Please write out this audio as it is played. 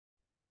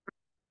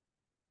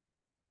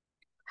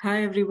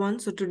Hi everyone.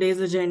 So today's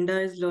agenda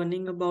is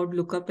learning about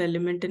lookup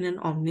element in an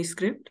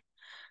Omniscript.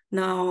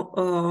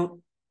 Now,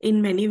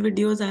 in many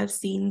videos, I have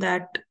seen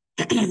that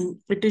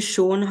it is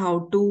shown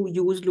how to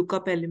use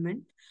lookup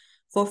element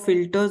for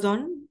filters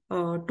on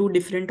two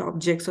different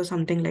objects or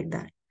something like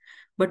that.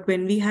 But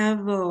when we have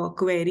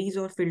queries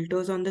or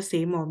filters on the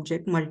same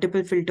object,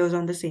 multiple filters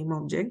on the same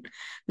object,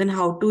 then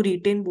how to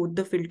retain both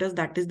the filters,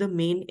 that is the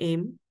main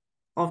aim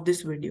of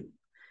this video.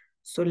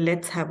 So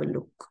let's have a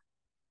look.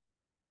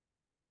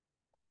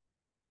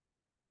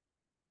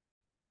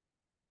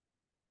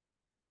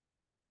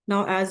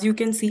 Now, as you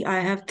can see,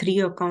 I have three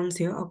accounts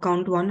here,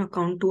 account 1,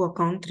 account 2,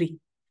 account 3.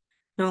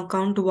 Now,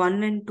 account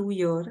 1 and 2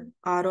 here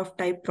are of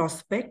type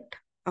prospect.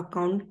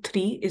 Account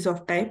 3 is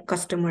of type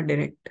customer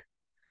direct.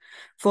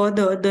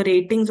 Further, the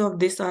ratings of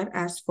this are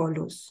as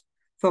follows.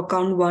 For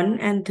account 1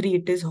 and 3,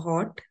 it is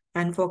hot.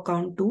 And for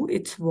account 2,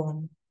 it's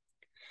warm.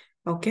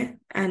 Okay.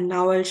 And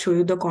now I'll show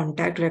you the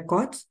contact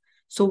records.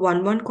 So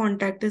 1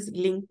 contact is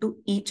linked to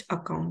each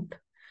account.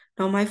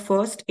 Now, my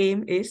first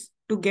aim is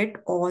to get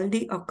all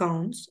the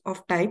accounts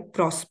of type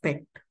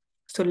prospect.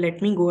 So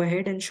let me go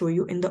ahead and show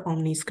you in the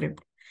Omniscript.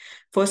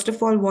 First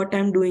of all, what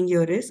I'm doing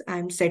here is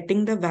I'm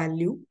setting the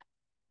value.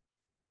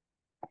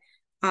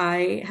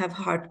 I have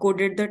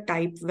hard-coded the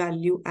type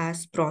value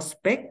as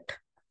prospect.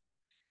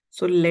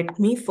 So let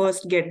me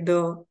first get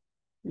the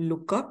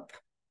lookup.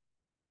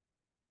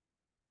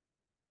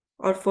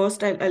 Or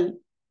first, I'll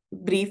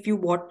brief you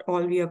what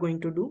all we are going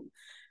to do.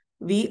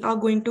 We are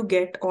going to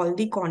get all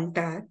the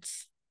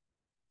contacts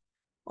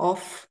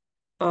of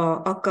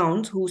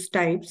accounts whose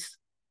type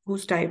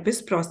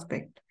is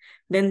prospect.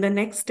 Then the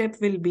next step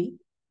will be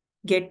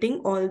getting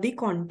all the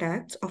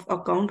contacts of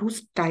account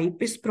whose type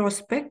is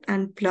prospect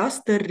and plus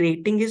the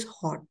rating is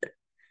hot.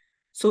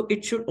 So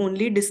it should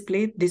only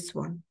display this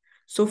one.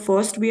 So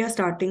first we are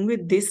starting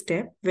with this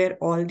step where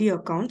all the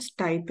accounts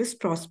type is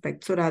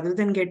prospect. So rather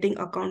than getting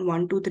account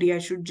 1, 2, 3, I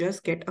should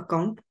just get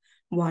account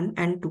 1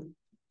 and 2.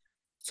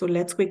 So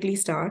let's quickly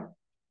start.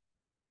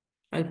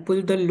 I'll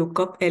pull the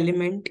lookup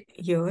element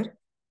here.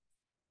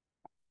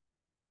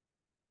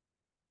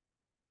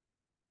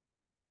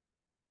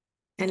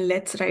 And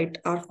let's write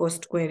our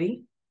first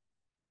query.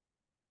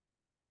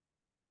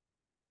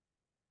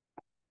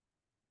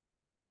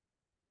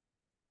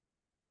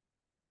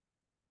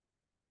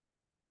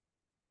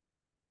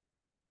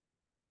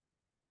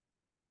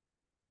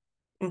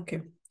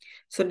 Okay.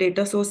 So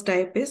data source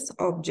type is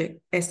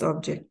object, S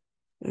object.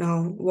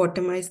 Now, what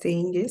am I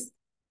saying is,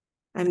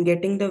 I'm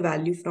getting the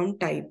value from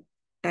type.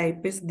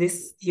 Type is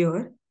this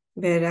here,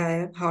 where I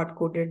have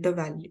hard-coded the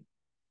value.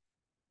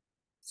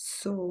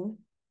 So,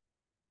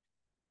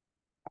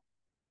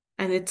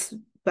 and its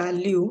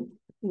value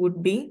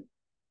would be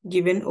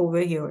given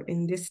over here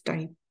in this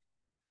type.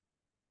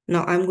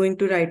 Now, I'm going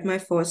to write my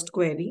first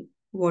query.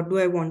 What do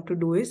I want to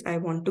do is, I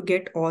want to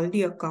get all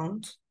the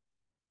accounts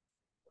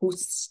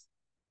whose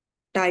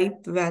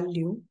type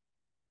value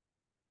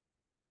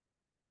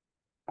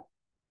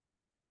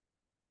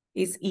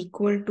is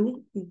equal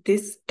to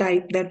this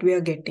type that we are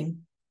getting.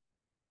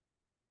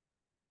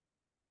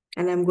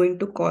 And I'm going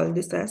to call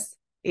this as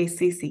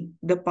ACC,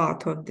 the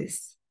path of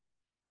this.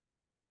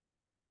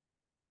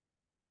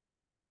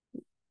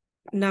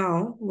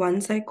 Now,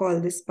 once I call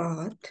this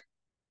path,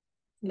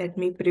 let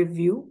me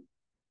preview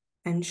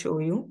and show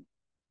you.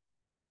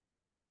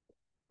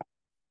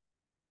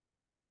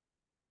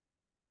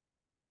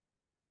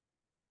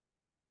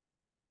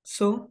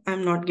 So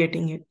I'm not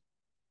getting it.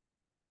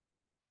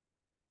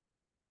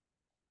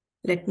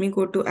 Let me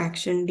go to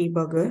Action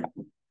Debugger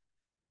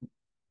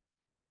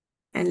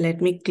and let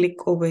me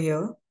click over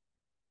here.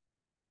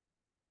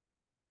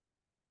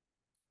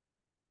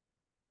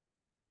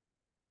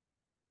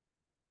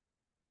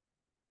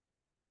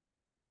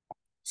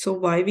 So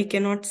why we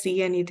cannot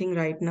see anything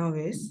right now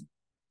is,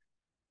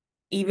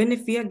 even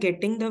if we are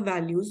getting the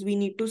values, we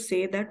need to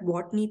say that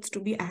what needs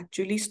to be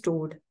actually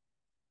stored.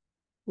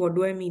 What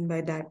do I mean by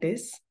that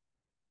is,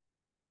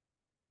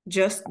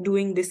 just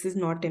doing this is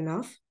not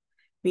enough.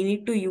 We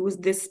need to use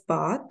this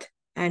path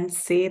and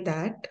say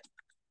that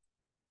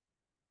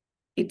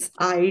its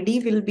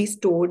ID will be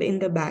stored in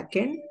the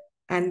backend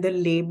and the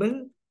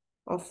label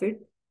of it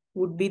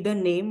would be the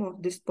name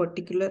of this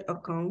particular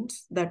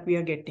accounts that we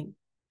are getting.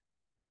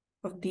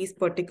 Of these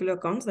particular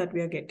accounts that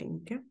we are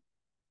getting, okay?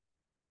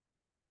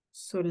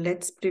 So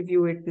let's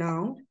preview it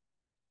now.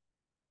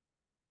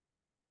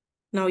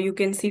 Now you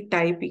can see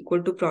type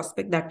equal to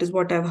prospect. That is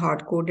what I've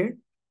hard-coded.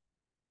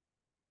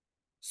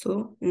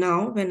 So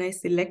now when I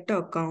select an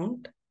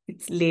account,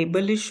 its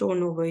label is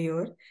shown over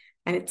here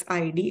and its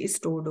ID is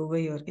stored over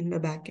here in the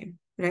backend,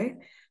 right?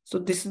 So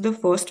this is the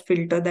first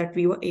filter that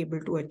we were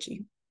able to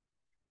achieve.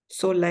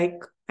 So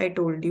like I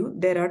told you,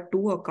 there are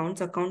two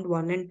accounts, account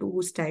 1 and 2,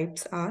 whose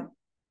types are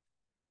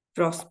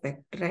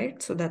prospect,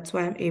 right? So that's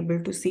why I'm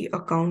able to see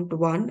account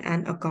 1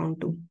 and account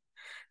 2.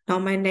 Now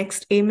my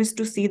next aim is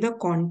to see the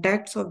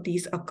contacts of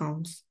these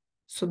accounts.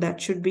 So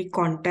that should be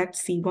contact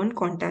C1,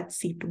 contact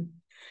C2.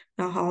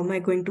 Now how am I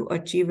going to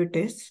achieve it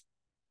is,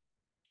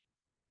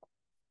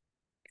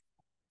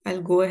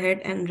 I'll go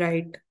ahead and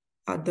write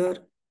other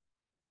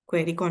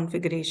query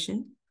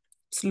configuration.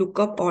 Its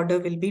lookup order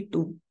will be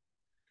 2.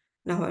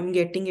 Now I'm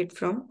getting it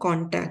from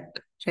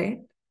contact, right?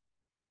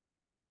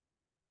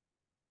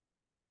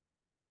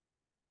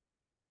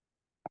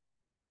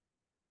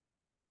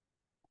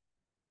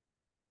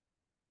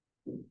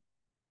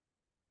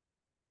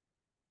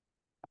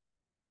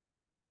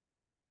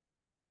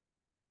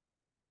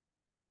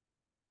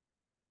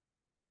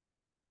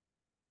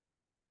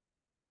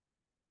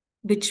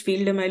 Which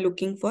field am I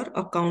looking for?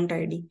 Account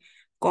ID.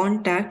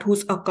 Contact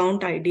whose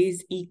account ID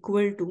is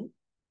equal to.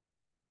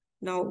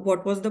 Now,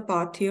 what was the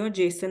path here?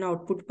 JSON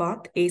output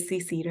path,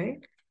 ACC, right?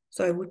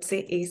 So I would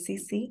say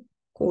ACC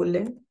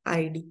colon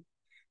ID.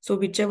 So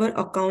whichever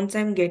accounts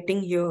I'm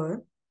getting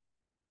here,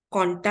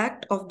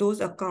 contact of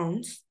those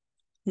accounts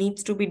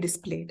needs to be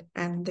displayed.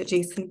 And the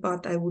JSON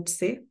path, I would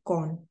say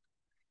con.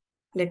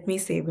 Let me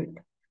save it.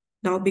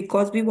 Now,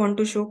 because we want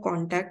to show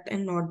contact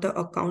and not the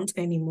accounts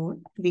anymore,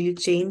 we'll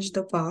change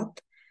the path.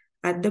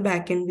 At the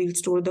backend, we'll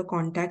store the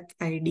contact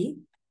ID.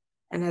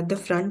 And at the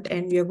front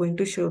end, we are going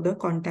to show the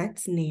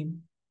contact's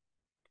name.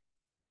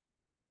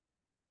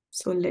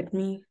 So let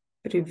me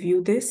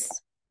review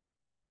this.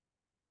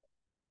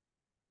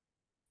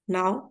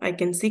 Now I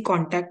can see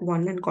contact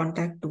 1 and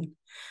contact 2.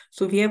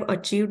 So we have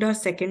achieved our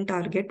second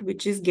target,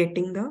 which is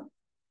getting the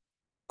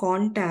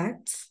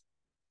contacts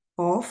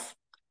of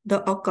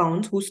the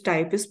accounts whose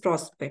type is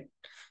prospect.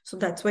 So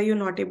that's why you're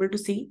not able to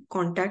see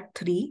contact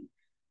 3,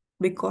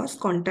 because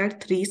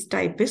contact 3's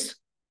type is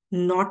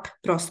not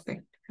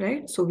prospect,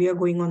 right? So we are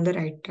going on the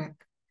right track.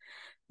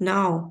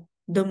 Now,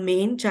 the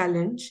main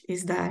challenge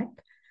is that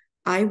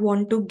I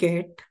want to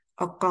get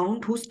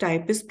account whose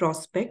type is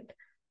prospect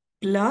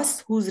plus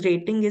whose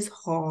rating is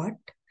hot,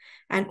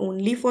 and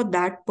only for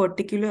that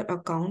particular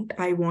account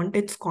I want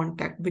its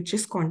contact, which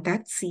is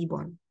contact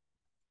C1.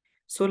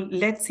 So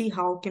let's see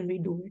how can we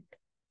do it.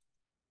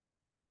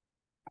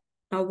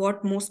 Now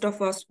what most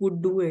of us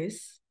would do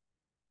is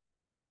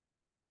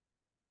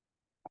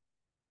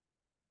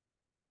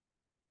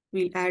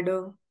we'll add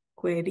a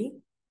query.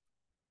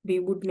 We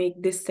would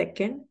make this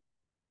second.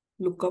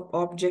 Lookup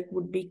object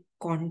would be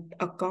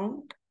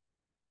account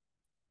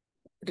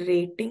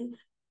rating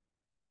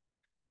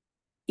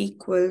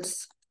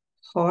equals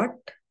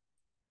hot,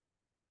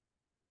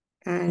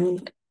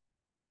 and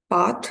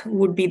path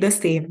would be the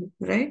same,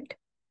 right?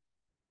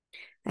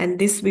 And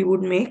this we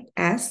would make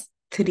as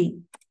 3.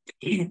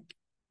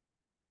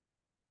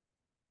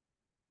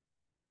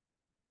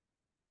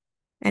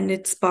 And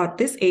its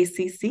path is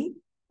ACC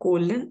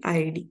colon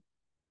ID,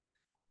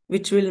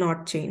 which will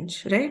not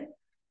change, right?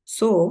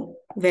 So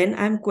when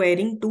I'm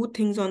querying two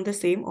things on the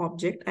same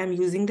object, I'm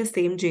using the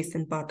same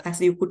JSON path, as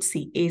you could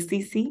see,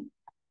 ACC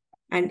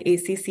and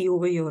ACC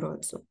over here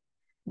also.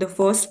 The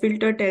first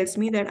filter tells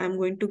me that I'm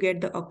going to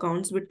get the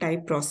accounts with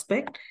type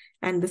prospect,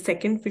 and the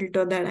second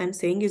filter that I'm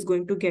saying is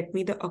going to get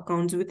me the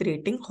accounts with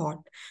rating hot.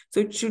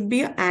 So it should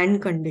be an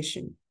AND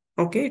condition.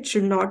 Okay, it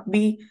should not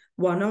be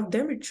one of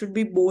them. It should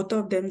be both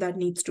of them that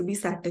needs to be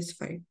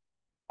satisfied.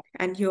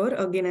 And here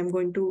again, I'm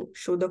going to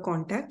show the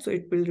contact, so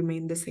it will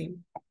remain the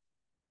same.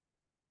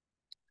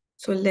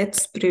 So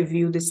let's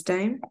preview this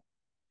time.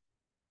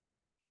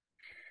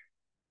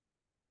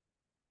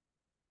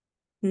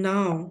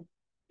 Now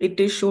it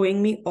is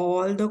showing me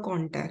all the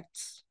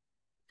contacts.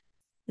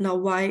 Now,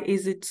 why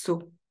is it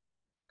so?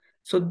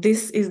 So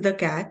this is the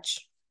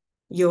catch.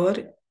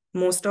 Here,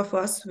 most of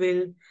us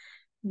will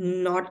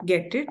not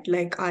get it.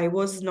 Like I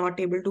was not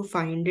able to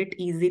find it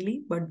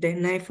easily, but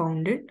then I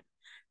found it.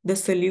 The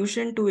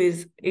solution to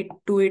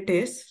it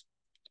is,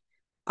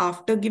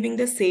 after giving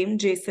the same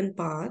JSON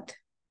path,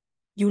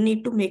 you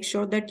need to make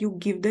sure that you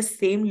give the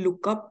same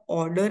lookup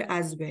order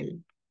as well.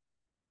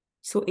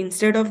 So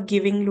instead of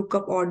giving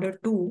lookup order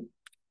 2,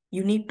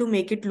 you need to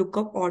make it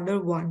lookup order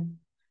 1.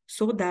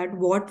 So that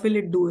what will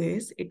it do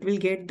is, it will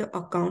get the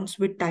accounts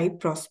with type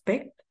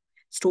prospect,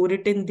 store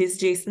it in this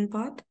JSON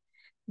path.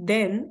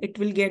 Then it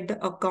will get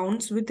the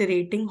accounts with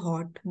rating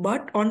hot,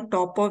 but on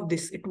top of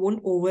this, it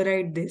won't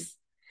override this.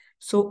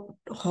 So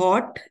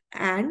hot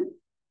and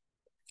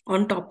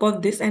on top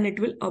of this, and it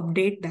will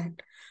update that.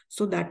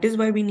 So that is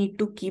why we need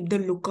to keep the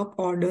lookup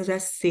orders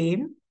as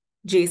same,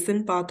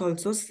 JSON path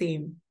also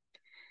same.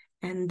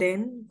 And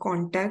then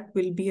contact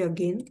will be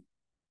again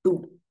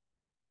 2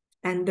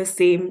 and the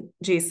same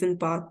JSON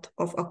path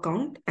of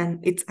account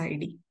and its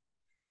ID.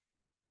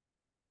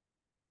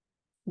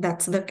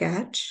 That's the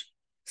catch.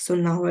 So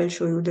now I'll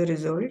show you the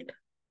result.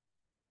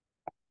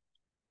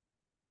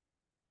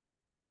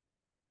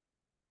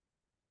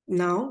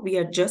 Now we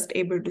are just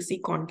able to see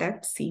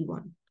contact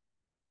C1.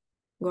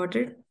 Got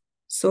it?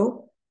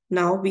 So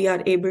now we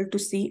are able to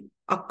see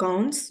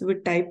accounts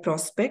with type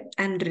prospect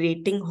and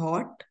rating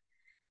hot,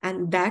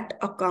 and that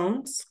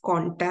account's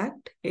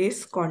contact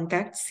is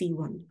contact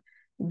C1.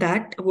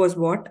 That was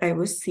what I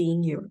was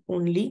seeing here,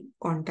 only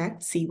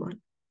contact C1.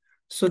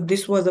 So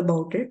this was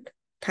about it.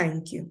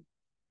 Thank you.